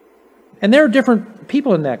 And there are different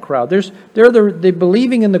people in that crowd. There are the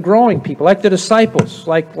believing and the growing people, like the disciples,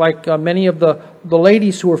 like many of the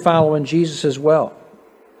ladies who are following Jesus as well.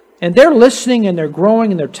 And they're listening and they're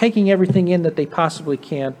growing and they're taking everything in that they possibly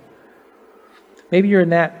can. Maybe you're in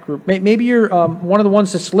that group. Maybe you're one of the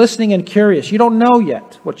ones that's listening and curious. You don't know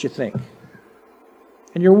yet what you think.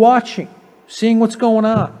 And you're watching, seeing what's going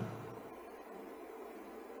on.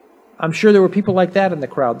 I'm sure there were people like that in the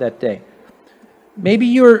crowd that day. Maybe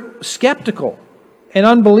you're skeptical and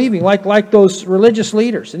unbelieving, like those religious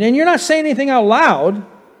leaders. And then you're not saying anything out loud,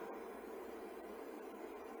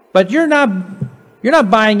 but you're not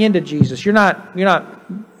buying into Jesus. You're not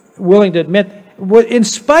willing to admit, in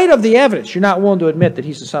spite of the evidence, you're not willing to admit that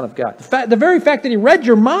He's the Son of God. The very fact that He read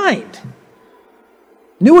your mind,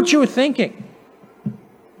 knew what you were thinking,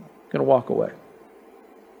 going to walk away.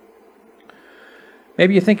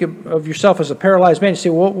 Maybe you think of yourself as a paralyzed man. You say,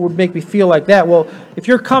 well, what would make me feel like that? Well, if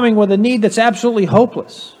you're coming with a need that's absolutely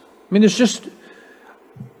hopeless. I mean, there's just,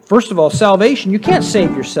 first of all, salvation. You can't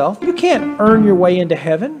save yourself. You can't earn your way into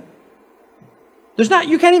heaven.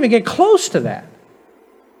 You can't even get close to that.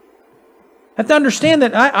 You have to understand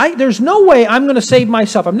that there's no way I'm going to save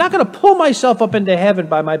myself. I'm not going to pull myself up into heaven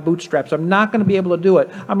by my bootstraps. I'm not going to be able to do it.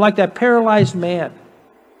 I'm like that paralyzed man.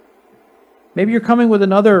 Maybe you're coming with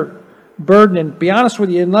another burden, and be honest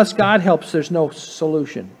with you, unless God helps, there's no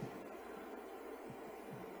solution.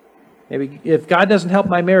 Maybe if God doesn't help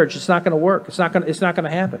my marriage, it's not going to work. It's not going to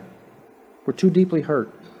happen. We're too deeply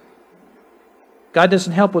hurt. God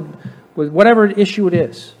doesn't help with whatever issue it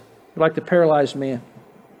is. You're like the paralyzed man.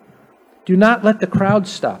 Do not let the crowd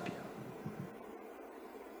stop you.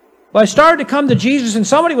 Well, I started to come to Jesus and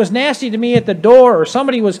somebody was nasty to me at the door, or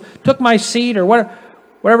somebody took my seat, or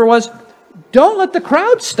whatever it was. Don't let the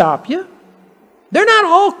crowd stop you. They're not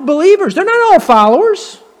all believers. They're not all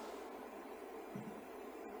followers.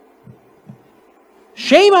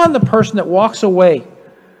 Shame on the person that walks away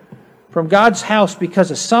from God's house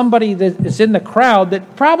because of somebody that is in the crowd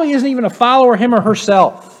that probably isn't even a follower, him or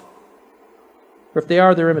herself. Or if they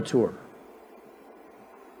are, they're immature.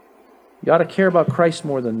 You ought to care about Christ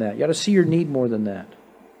more than that. You ought to see your need more than that.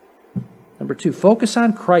 Number 2, focus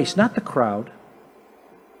on Christ, not the crowd.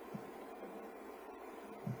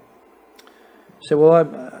 Say, well,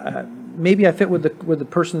 maybe I fit with the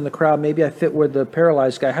person in the crowd. Maybe I fit with the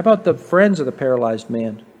paralyzed guy. How about the friends of the paralyzed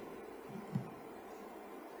man?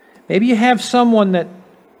 Maybe you have someone that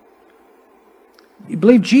you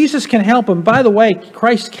believe Jesus can help him. By the way,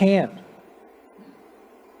 Christ can.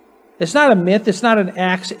 It's not a myth. It's not an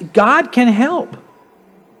accident. God can help.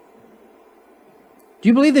 Do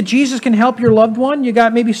you believe that Jesus can help your loved one? You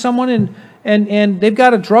got maybe someone and they've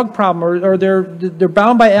got a drug problem, or they're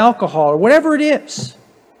bound by alcohol, or whatever it is.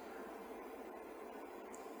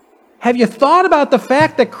 Have you thought about the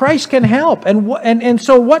fact that Christ can help? And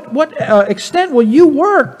so what extent will you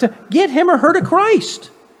work to get him or her to Christ?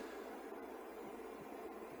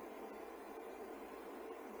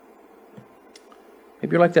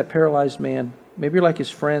 Maybe you're like that paralyzed man. Maybe you're like his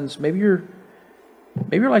friends. Maybe you're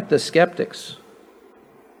like the skeptics.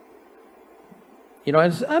 You know,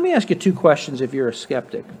 let me ask you 2 questions if you're a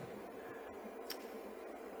skeptic.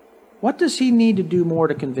 What does he need to do more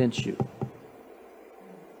to convince you?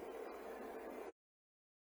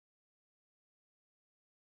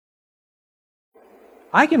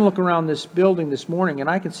 I can look around this building this morning and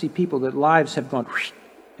I can see people that lives have gone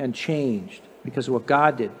and changed because of what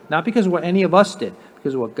God did. Not because of what any of us did,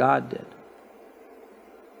 because of what God did.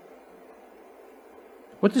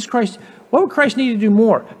 What would Christ need to do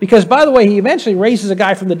more? Because, by the way, he eventually raises a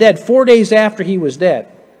guy from the dead 4 days after he was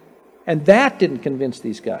dead. And that didn't convince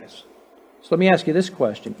these guys. So let me ask you this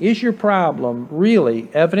question. Is your problem really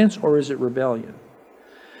evidence or is it rebellion?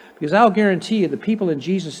 Because I'll guarantee you the people in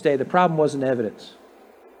Jesus' day, the problem wasn't evidence.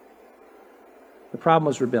 The problem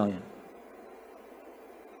was rebellion.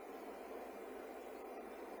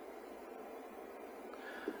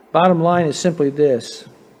 Bottom line is simply this.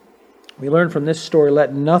 We learn from this story,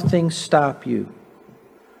 let nothing stop you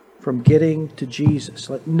from getting to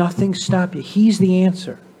Jesus. Let nothing stop you. He's the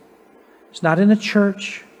answer. It's not in a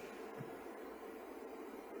church,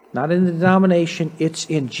 not in the denomination. It's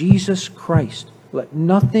in Jesus Christ. Let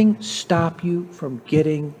nothing stop you from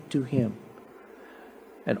getting to Him.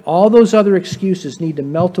 And all those other excuses need to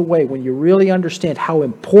melt away when you really understand how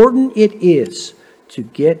important it is to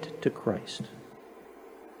get to Christ.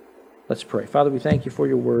 Let's pray. Father, we thank you for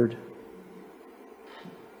your word.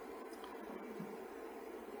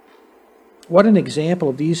 What an example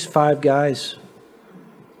of these 5 guys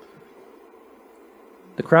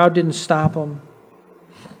The crowd didn't stop them.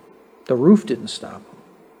 The roof didn't stop them.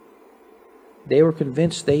 They were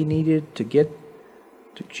convinced they needed to get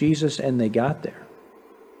to Jesus, and they got there.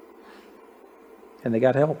 And they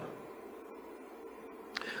got help.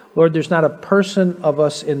 Lord, there's not a person of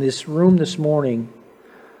us in this room this morning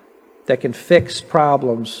that can fix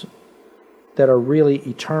problems that are really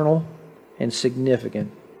eternal and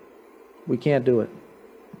significant. We can't do it.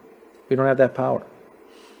 We don't have that power.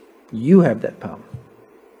 You have that power.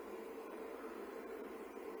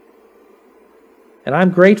 And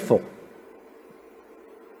I'm grateful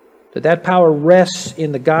that power rests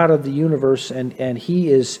in the God of the universe, and He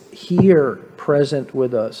is here present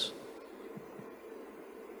with us.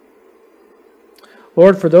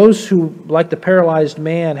 Lord, for those who, like the paralyzed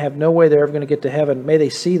man, have no way they're ever going to get to heaven, may they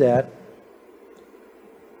see that.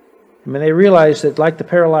 May they realize that, like the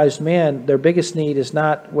paralyzed man, their biggest need is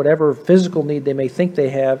not whatever physical need they may think they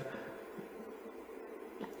have.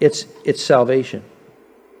 It's salvation.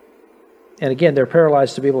 And again, they're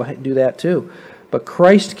paralyzed to be able to do that too. But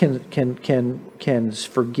Christ can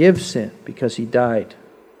forgive sin because He died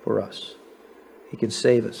for us. He can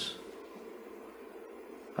save us.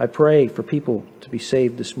 I pray for people to be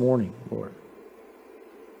saved this morning, Lord.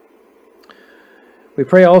 We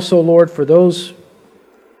pray also, Lord, for those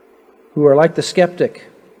who are like the skeptic.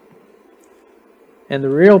 And the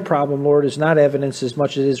real problem, Lord, is not evidence as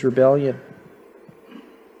much as it is rebellion.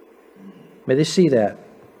 May they see that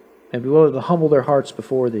and be willing to humble their hearts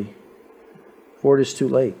before Thee, before it is too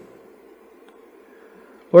late.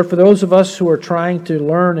 Lord, for those of us who are trying to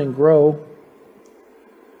learn and grow,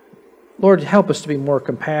 Lord, help us to be more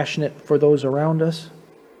compassionate for those around us.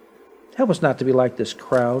 Help us not to be like this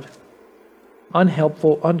crowd,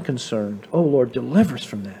 unhelpful, unconcerned. Oh, Lord, deliver us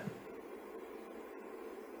from that.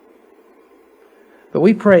 But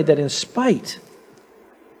we pray that in spite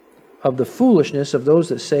of the foolishness of those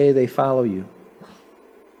that say they follow You,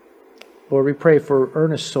 Lord, we pray for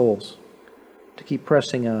earnest souls to keep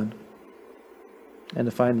pressing on and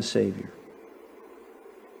to find the Savior.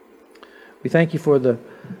 We thank You for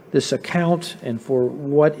this account and for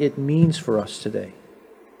what it means for us today.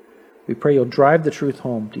 We pray You'll drive the truth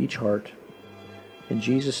home to each heart. In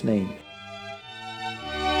Jesus' name.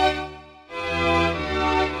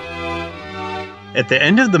 At the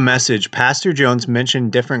end of the message, Pastor Jones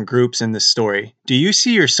mentioned different groups in this story. Do you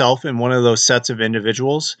see yourself in one of those sets of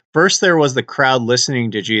individuals? First, there was the crowd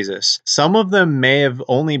listening to Jesus. Some of them may have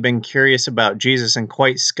only been curious about Jesus and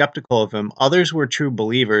quite skeptical of Him. Others were true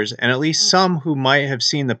believers, and at least some who might have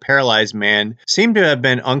seen the paralyzed man seem to have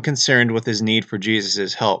been unconcerned with his need for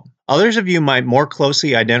Jesus' help. Others of you might more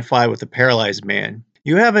closely identify with the paralyzed man.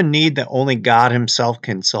 You have a need that only God Himself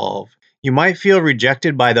can solve. You might feel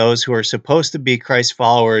rejected by those who are supposed to be Christ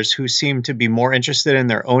followers who seem to be more interested in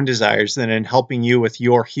their own desires than in helping you with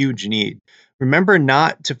your huge need. Remember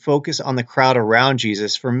not to focus on the crowd around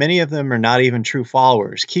Jesus, for many of them are not even true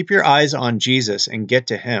followers. Keep your eyes on Jesus and get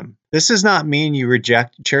to Him. This does not mean you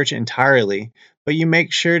reject church entirely, but you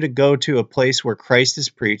make sure to go to a place where Christ is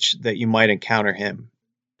preached that you might encounter Him.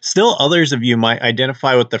 Still others of you might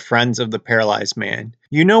identify with the friends of the paralyzed man.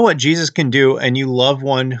 You know what Jesus can do, and you love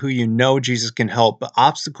one who you know Jesus can help, but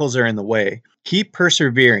obstacles are in the way. Keep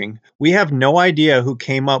persevering. We have no idea who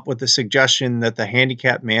came up with the suggestion that the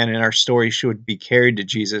handicapped man in our story should be carried to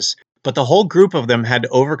Jesus, but the whole group of them had to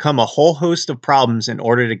overcome a whole host of problems in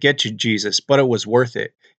order to get to Jesus, but it was worth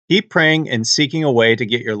it. Keep praying and seeking a way to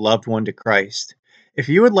get your loved one to Christ. If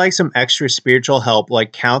you would like some extra spiritual help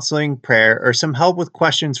like counseling, prayer, or some help with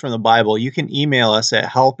questions from the Bible, you can email us at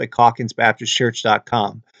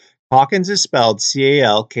help@calkinsbaptistchurch.com. Calkins is spelled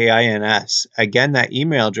Calkins. Again, that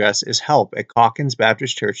email address is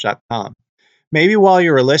help@calkinsbaptistchurch.com. Maybe while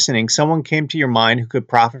you were listening, someone came to your mind who could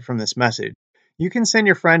profit from this message. You can send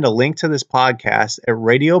your friend a link to this podcast at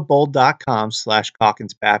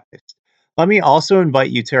radiobold.com/calkinsbaptist. Let me also invite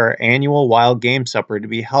you to our annual Wild Game Supper to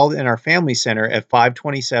be held in our Family Center at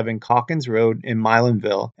 527 Calkins Road in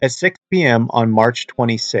Milanville at 6 p.m. on March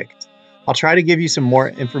 26th. I'll try to give you some more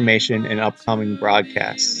information in upcoming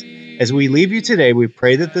broadcasts. As we leave you today, we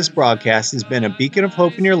pray that this broadcast has been a beacon of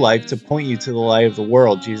hope in your life to point you to the light of the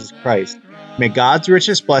world, Jesus Christ. May God's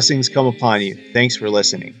richest blessings come upon you. Thanks for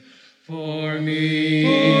listening. For me,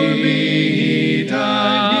 He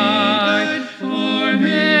died. For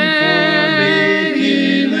me,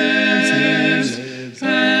 He lives.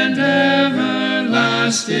 And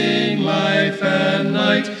everlasting life and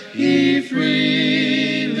light He frees.